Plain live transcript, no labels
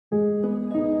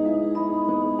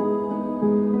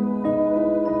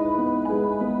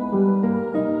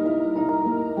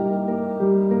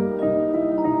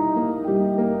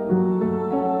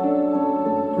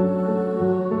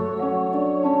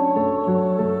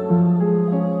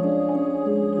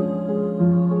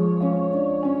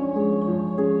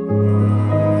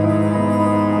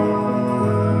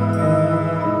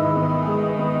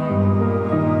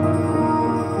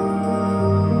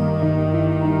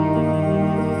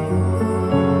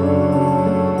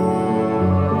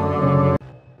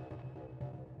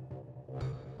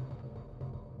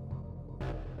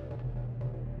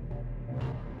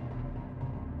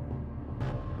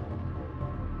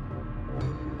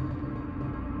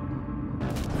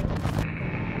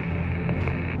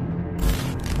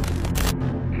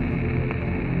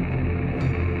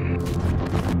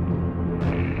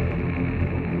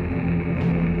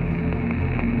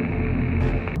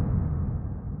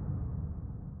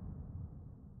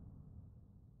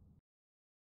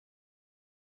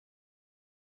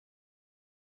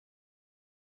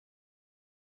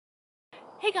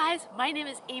Hey guys, my name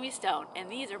is Amy Stone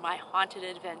and these are my haunted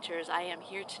adventures. I am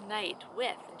here tonight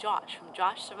with Josh from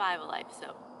Josh Survival Life,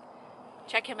 so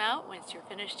check him out once you're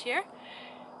finished here.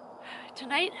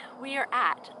 Tonight we are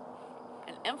at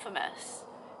an infamous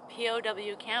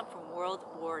POW camp from World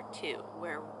War II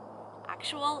where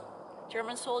actual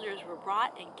German soldiers were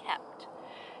brought and kept.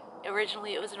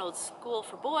 Originally it was an old school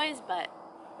for boys, but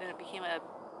then it became a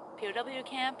POW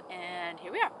camp and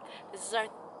here we are. This is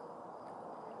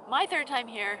my third time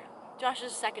here,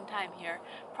 Josh's second time here,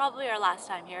 probably our last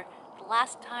time here. The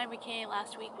last time we came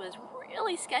last week was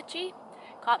really sketchy.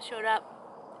 Cops showed up.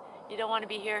 You don't want to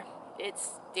be here.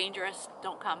 It's dangerous.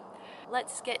 Don't come.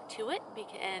 Let's get to it.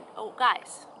 And oh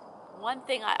guys, one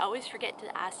thing I always forget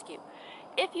to ask you.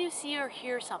 If you see or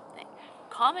hear something,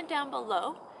 comment down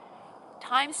below,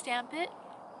 timestamp it,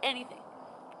 anything.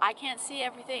 I can't see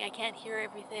everything. I can't hear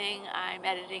everything. I'm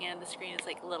editing and the screen is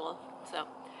like little, so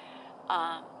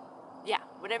yeah,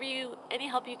 any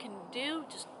help you can do,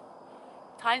 just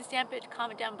timestamp it,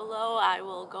 comment down below. I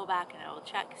will go back and I will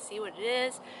check, see what it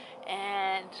is,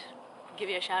 and give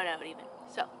you a shout out even.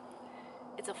 So,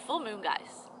 it's a full moon,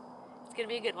 guys. It's gonna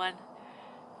be a good one.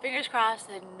 Fingers crossed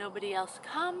that nobody else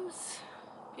comes,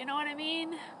 if you know what I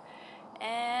mean.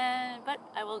 But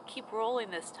I will keep rolling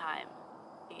this time,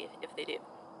 if they do.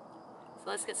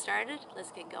 So let's get started,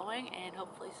 let's get going, and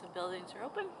hopefully some buildings are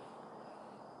open.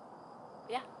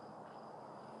 Yeah.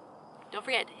 Don't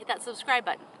forget, hit that subscribe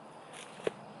button.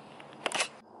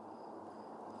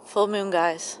 Full moon,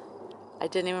 guys. I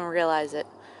didn't even realize it.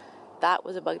 That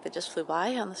was a bug that just flew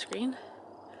by on the screen.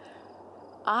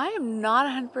 I am not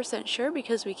 100% sure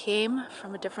because we came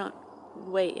from a different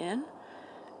way in,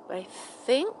 but I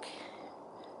think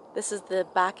this is the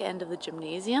back end of the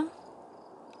gymnasium.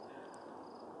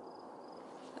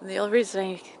 And the only reason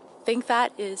I think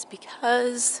that is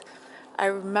because I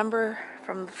remember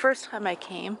from the first time I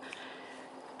came,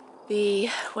 the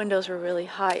windows were really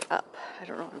high up. I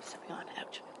don't know what I'm stepping on.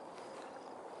 Ouch.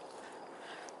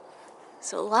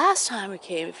 So last time we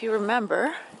came, if you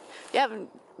remember, if you haven't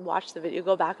watched the video,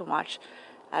 go back and watch.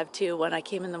 I have two. One I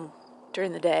came in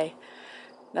during the day.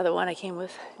 Another one I came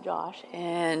with Josh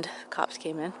and cops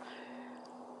came in.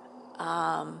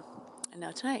 And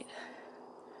now tonight.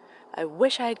 I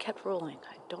wish I had kept rolling.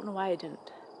 I don't know why I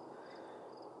didn't.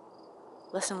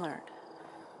 Lesson learned.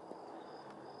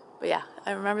 But yeah,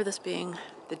 I remember this being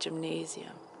the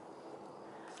gymnasium.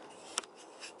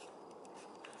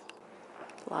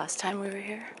 Last time we were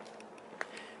here.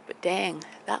 But dang,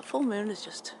 that full moon is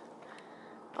just...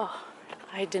 Oh,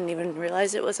 I didn't even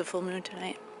realize it was a full moon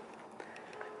tonight.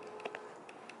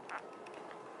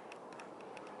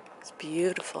 It's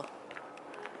beautiful.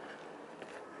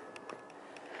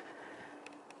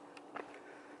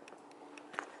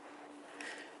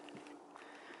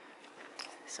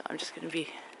 So I'm just going to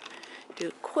do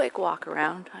a quick walk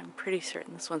around. I'm pretty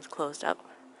certain this one's closed up.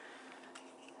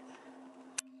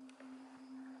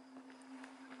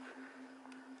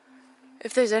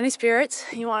 If there's any spirits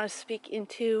you want to speak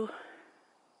into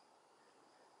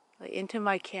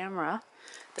my camera,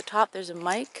 at the top there's a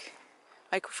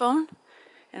microphone,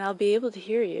 and I'll be able to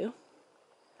hear you.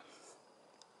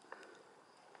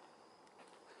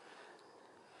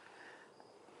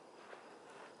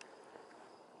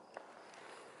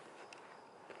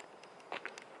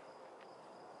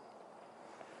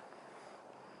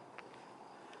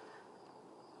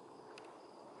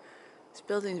 These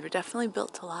buildings were definitely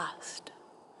built to last.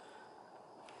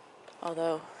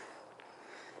 Although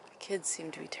the kids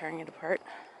seem to be tearing it apart.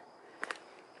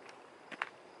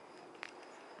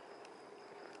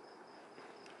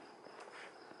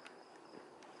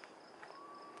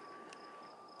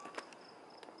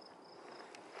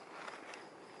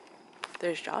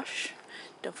 There's Josh.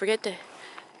 Don't forget to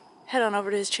head on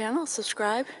over to his channel,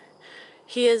 subscribe.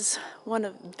 He is one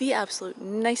of the absolute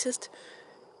nicest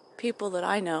people that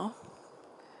I know.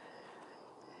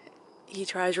 He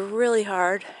tries really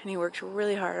hard and he works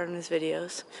really hard on his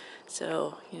videos.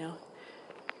 So, you know,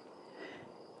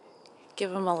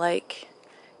 give him a like,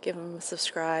 give him a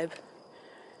subscribe.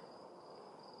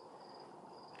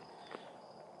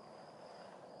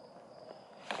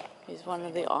 He's one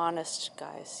of the honest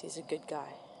guys. He's a good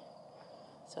guy.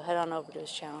 So head on over to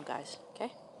his channel, guys,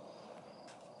 okay?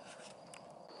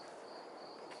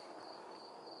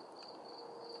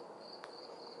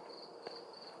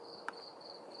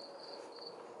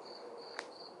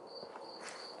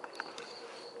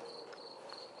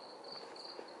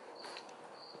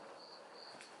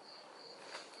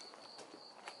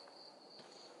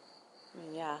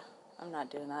 Yeah, I'm not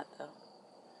doing that though.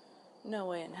 No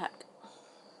way in heck.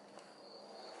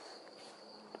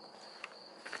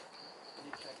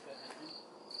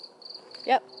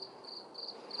 Yep.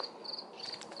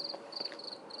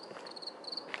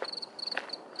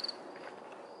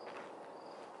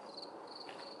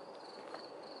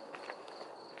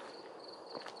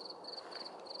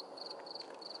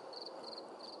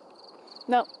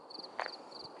 Nope.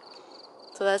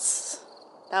 So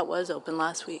that was open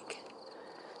last week.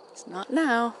 It's not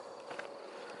now.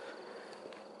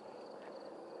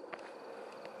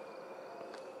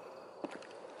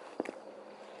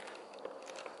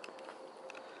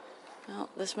 Well,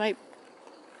 this might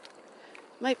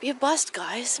be a bust,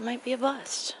 guys. Might be a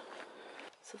bust.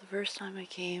 So the first time I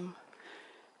came,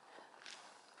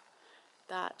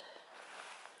 that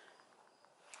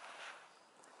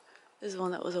is the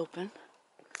one that was open.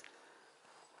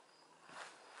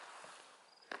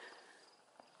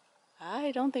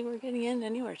 I don't think we're getting in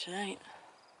anywhere tonight.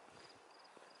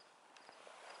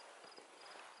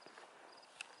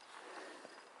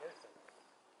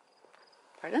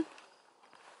 Pardon?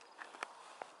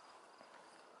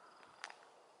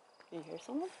 Do you hear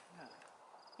someone? Yeah.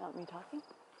 Not me talking?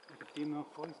 Like a female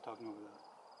voice talking over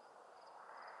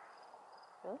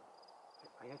there. Really?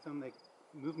 I had some like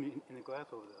movement in the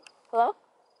glass over there. Hello?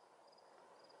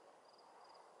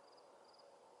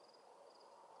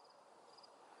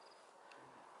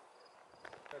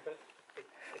 But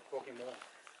it's walking more.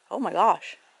 Oh my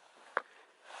gosh.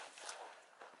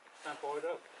 Can't pull it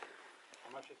up.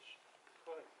 How much it's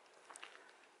worth?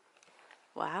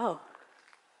 Wow.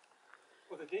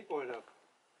 Well, they did pull it up.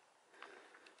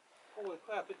 Holy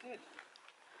crap, it did.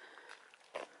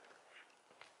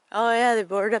 Oh yeah, they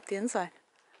boarded up the inside.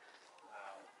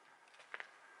 Wow.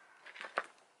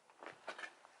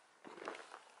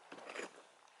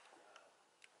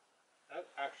 That's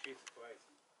actually surprising.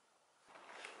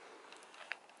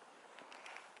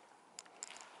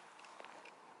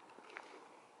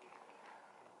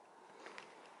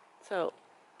 So,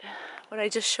 what I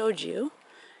just showed you,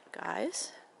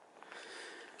 guys,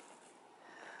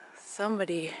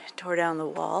 somebody tore down the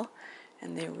wall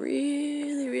and they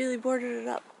really, really boarded it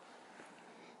up.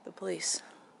 The police.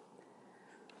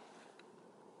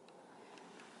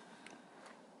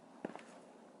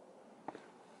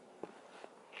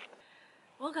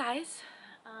 Well, guys,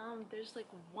 there's like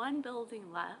one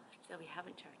building left that we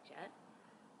haven't checked yet,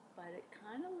 but it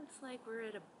kind of looks like we're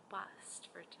at a bust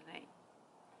for tonight.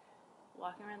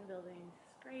 Walking around the building is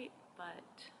great,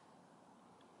 but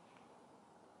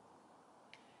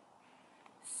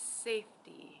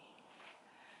safety,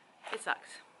 it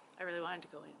sucks. I really wanted to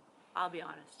go in. I'll be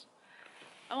honest.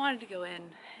 I wanted to go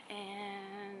in,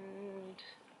 and it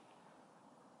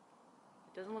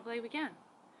doesn't look like we can.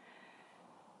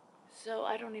 So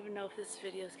I don't even know if this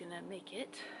video is gonna make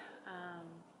it.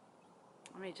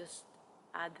 Let me just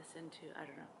add this into, I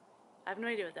don't know. I have no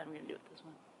idea what I'm gonna do with this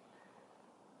one.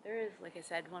 There is, like I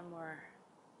said, one more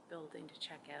building to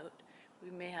check out. We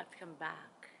may have to come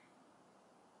back,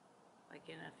 like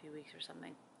in a few weeks or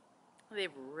something.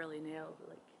 They've really nailed,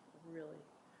 like really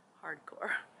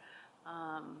hardcore,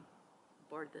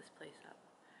 board this place up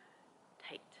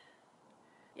tight.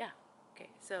 Yeah, okay,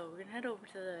 so we're gonna head over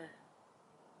to the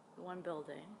one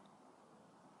building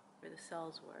where the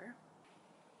cells were.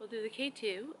 We'll do the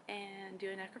K2 and do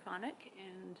a necrophonic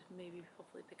and maybe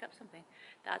hopefully pick up something.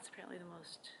 That's apparently the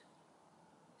most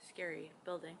scary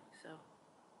building, so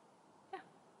yeah.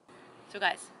 So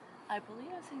guys, I believe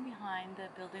I was sitting behind the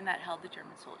building that held the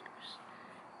German soldiers.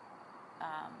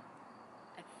 I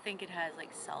think it has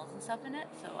like cells and stuff in it,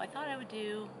 so I thought I would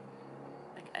do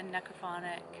like a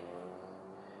necrophonic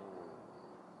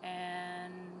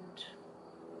and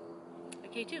a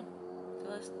K2. So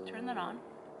let's turn that on.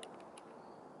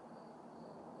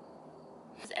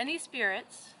 Any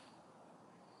spirits,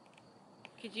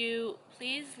 could you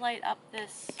please light up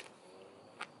this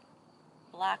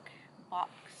black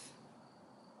box?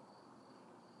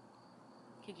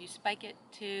 Could you spike it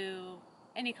to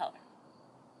any color?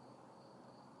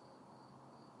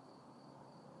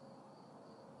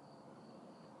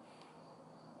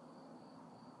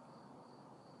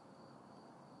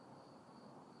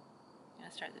 I'm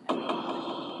gonna start the necrophonic.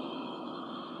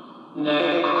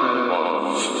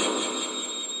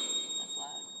 That's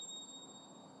loud.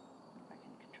 If I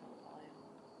can control the volume.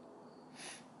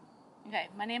 Okay,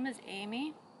 my name is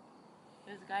Amy.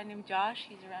 There's a guy named Josh.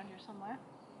 He's around here somewhere.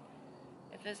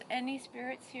 If there's any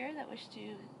spirits here that wish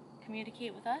to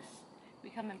communicate with us, we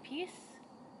come in peace.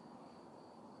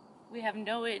 We have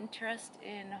no interest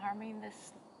in harming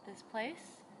this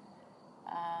place.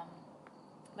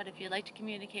 But if you'd like to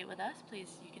communicate with us,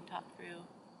 please, you can talk through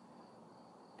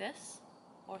this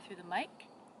or through the mic,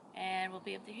 and we'll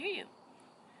be able to hear you.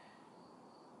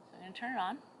 So I'm going to turn it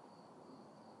on.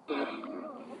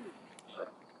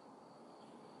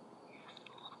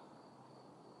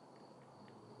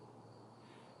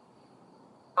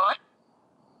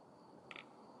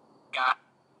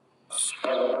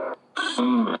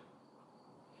 Let's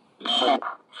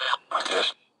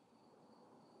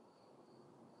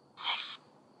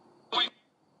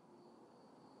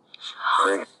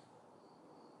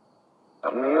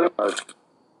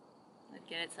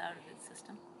get it out of its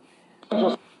system.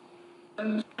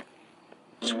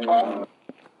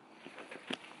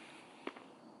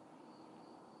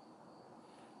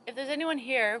 If there's anyone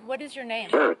here, what is your name?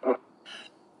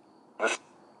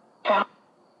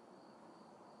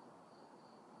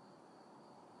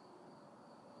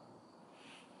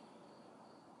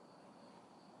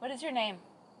 What is your name?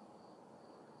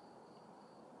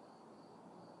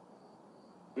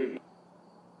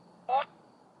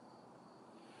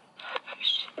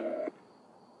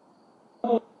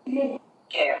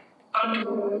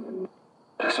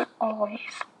 Always.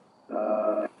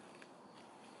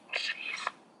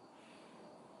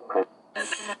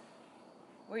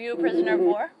 Were you a prisoner of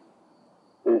war?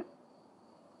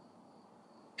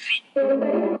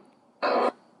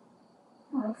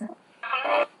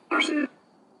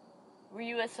 Were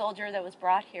you a soldier that was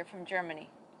brought here from Germany?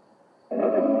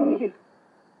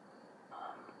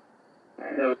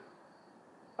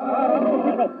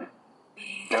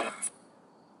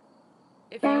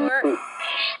 If you were...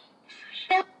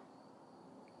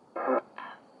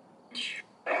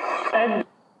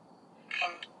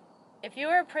 If you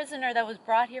were a prisoner that was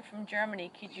brought here from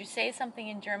Germany, could you say something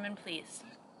in German, please?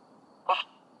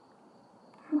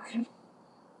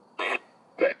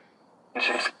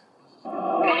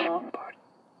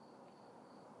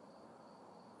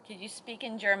 Could you speak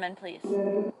in German, please?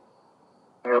 You're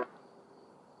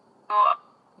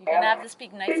going to have to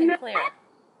speak nice and clear.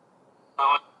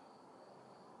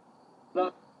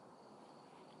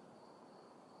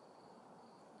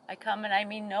 I come and I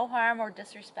mean no harm or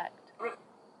disrespect.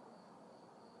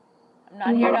 I'm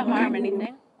not here to harm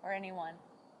anything or anyone.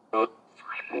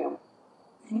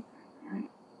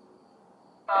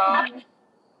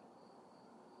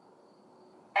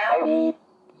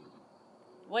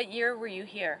 What year were you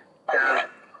here?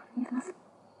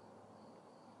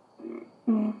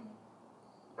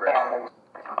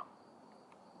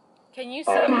 Can you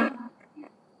see me?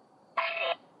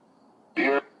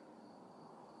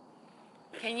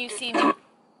 Can you see me?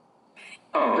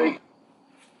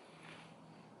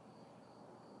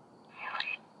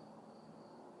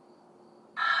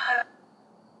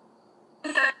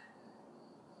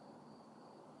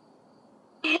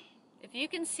 If you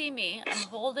can see me, I'm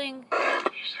holding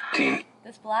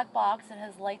this black box that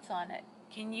has lights on it.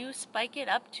 Can you spike it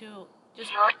up to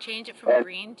just change it from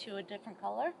green to a different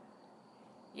color?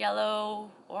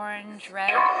 Yellow, orange,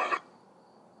 red.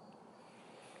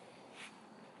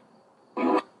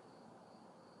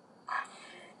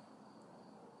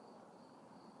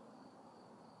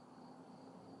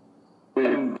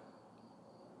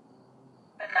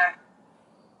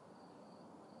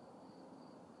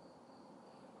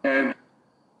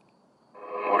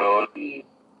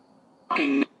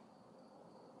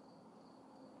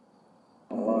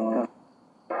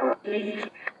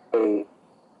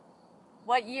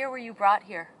 What year were you brought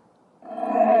here?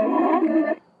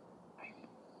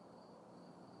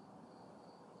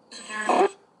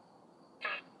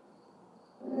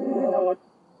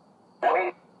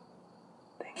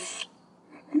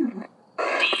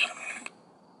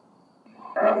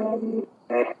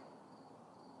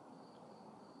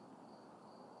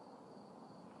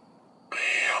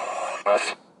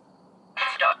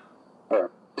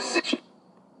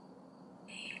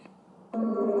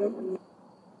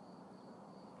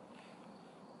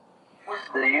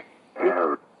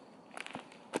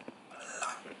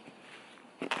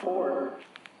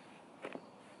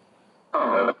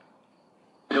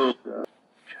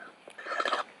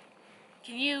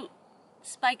 Can you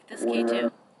spike this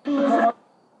K2?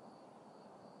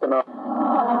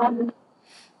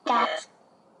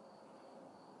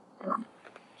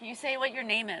 Can you say what your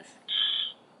name is?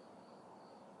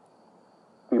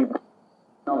 Do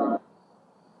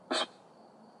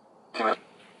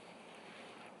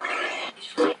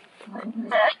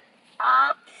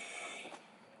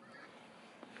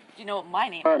you know what my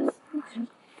name is?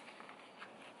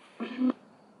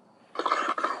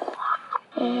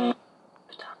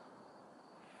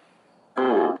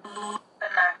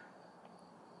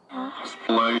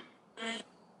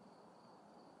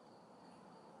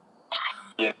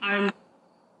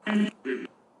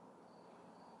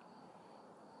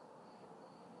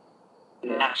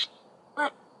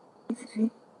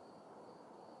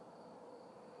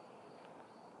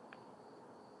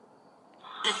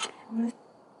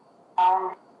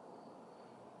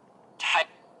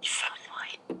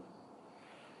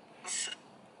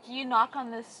 Can you knock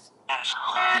on this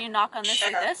Can you knock on this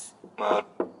like this?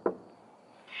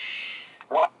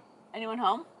 Anyone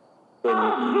home?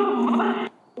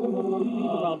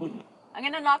 I'm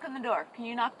gonna knock on the door. Can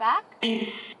you knock back? Can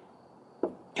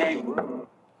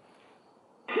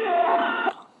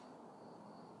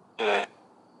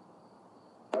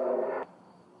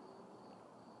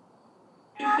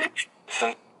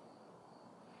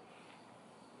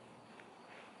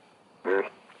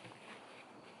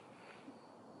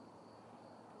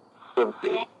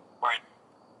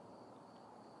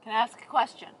I ask a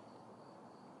question?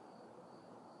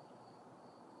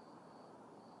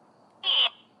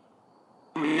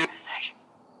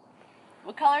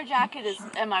 What color jacket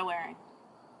am I wearing?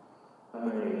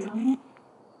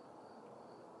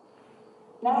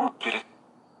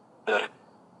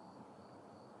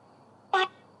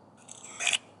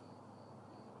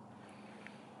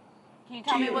 Can you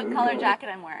tell me what color jacket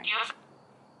I'm wearing?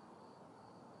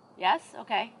 Yes?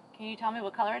 Okay. Can you tell me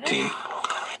what color it is?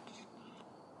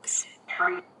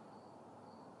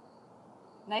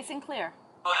 Nice and clear.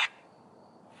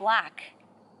 Black.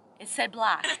 It said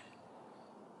black.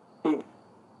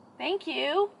 Thank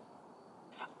you.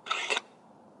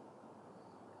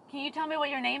 Can you tell me what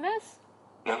your name is?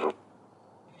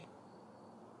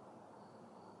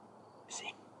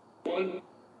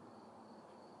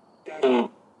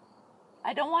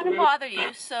 I don't want to bother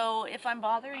you, so if I'm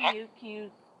bothering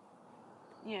you,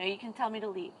 you can tell me to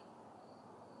leave.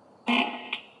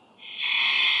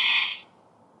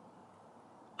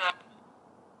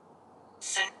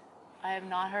 I have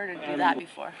not heard her do that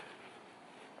before.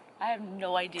 I have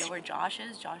no idea where Josh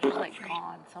is. Josh is like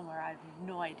gone somewhere. I have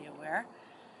no idea where.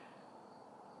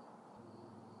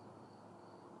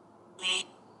 Do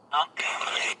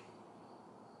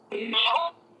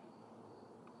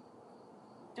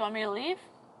you want me to leave?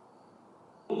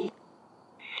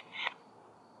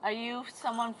 Are you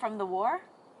someone from the war?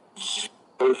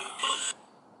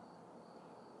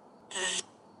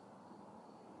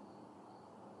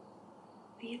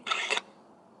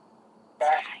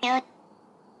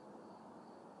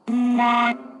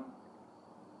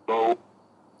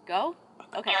 Go?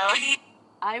 Okay.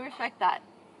 I respect that.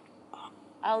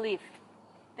 I'll leave.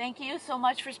 Thank you so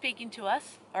much for speaking to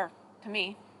us, or to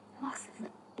me.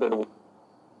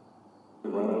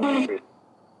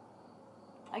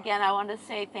 Again, I want to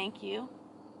say thank you.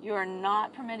 You are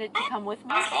not permitted to come with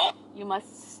me. You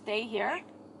must stay here.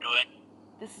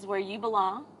 This is where you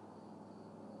belong.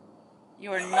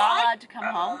 You are not allowed to come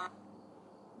home.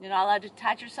 You're not allowed to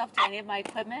attach yourself to any of my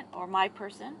equipment or my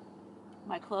person,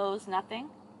 my clothes,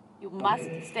 nothing. You must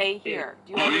stay here.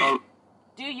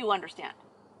 Do you understand?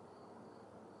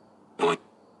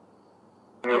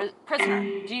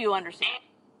 Prisoner, do you understand?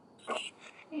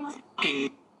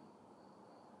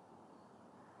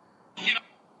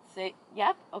 Say,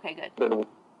 yep? Okay, good.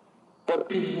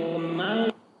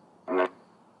 Okay.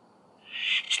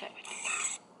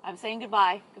 I'm saying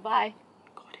goodbye. Goodbye.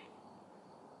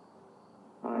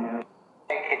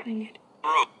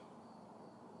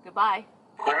 Goodbye.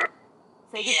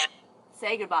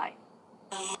 Say goodbye.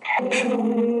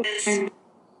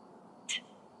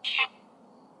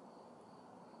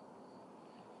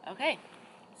 Okay,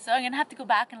 so I'm gonna have to go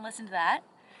back and listen to that,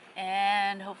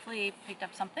 and hopefully picked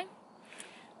up something.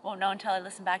 Won't know until I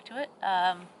listen back to it.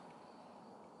 I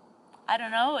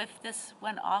don't know if this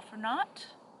went off or not.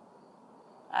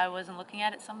 I wasn't looking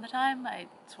at it some of the time.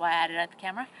 That's why I added it at the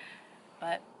camera.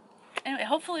 But anyway,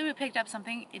 hopefully we picked up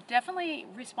something. It definitely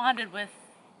responded with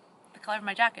the color of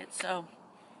my jacket, so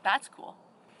that's cool.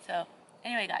 So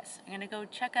anyway, guys, I'm gonna go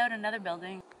check out another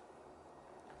building.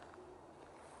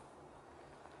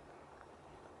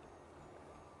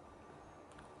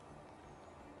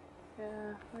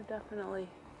 Yeah, we're definitely...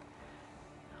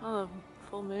 Oh, the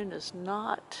full moon is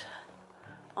not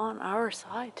on our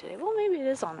side today. Well, maybe it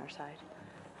is on our side.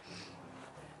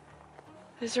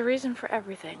 There's a reason for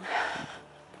everything.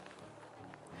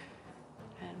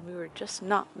 And we were just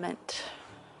not meant.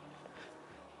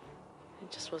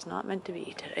 It just was not meant to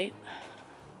be today.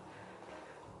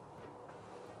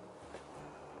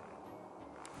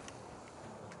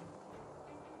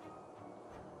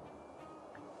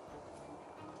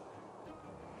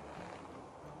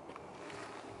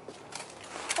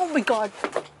 Oh my God,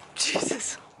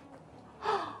 Jesus.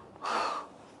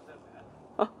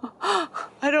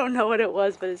 I don't know what it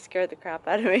was, but it scared the crap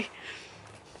out of me.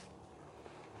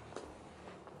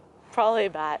 Probably a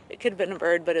bat. It could have been a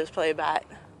bird, but it was probably a bat.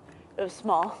 It was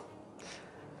small.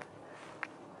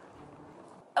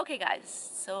 Okay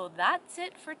guys, so that's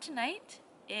it for tonight.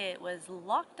 It was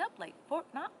locked up like Fort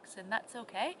Knox, and that's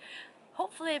okay.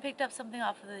 Hopefully I picked up something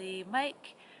off of the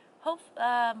mic.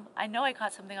 I know I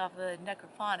caught something off of the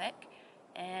necrophonic,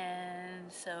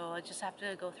 and so I just have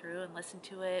to go through and listen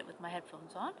to it with my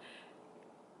headphones on.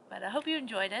 But I hope you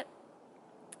enjoyed it,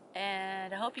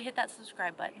 and I hope you hit that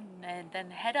subscribe button, and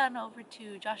then head on over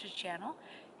to Josh's channel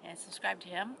and subscribe to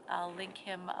him. I'll link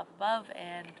him up above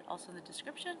and also in the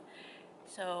description.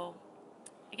 So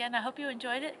again, I hope you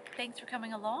enjoyed it. Thanks for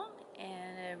coming along,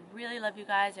 and I really love you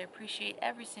guys. I appreciate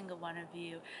every single one of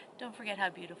you. Don't forget how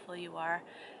beautiful you are.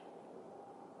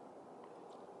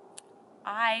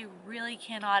 I really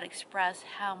cannot express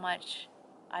how much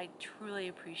I truly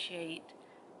appreciate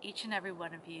each and every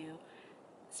one of you,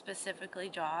 specifically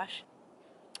Josh.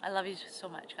 I love you so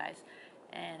much, guys,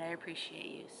 and I appreciate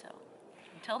you. So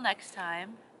until next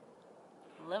time,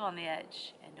 live on the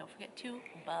edge, and don't forget to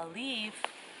believe.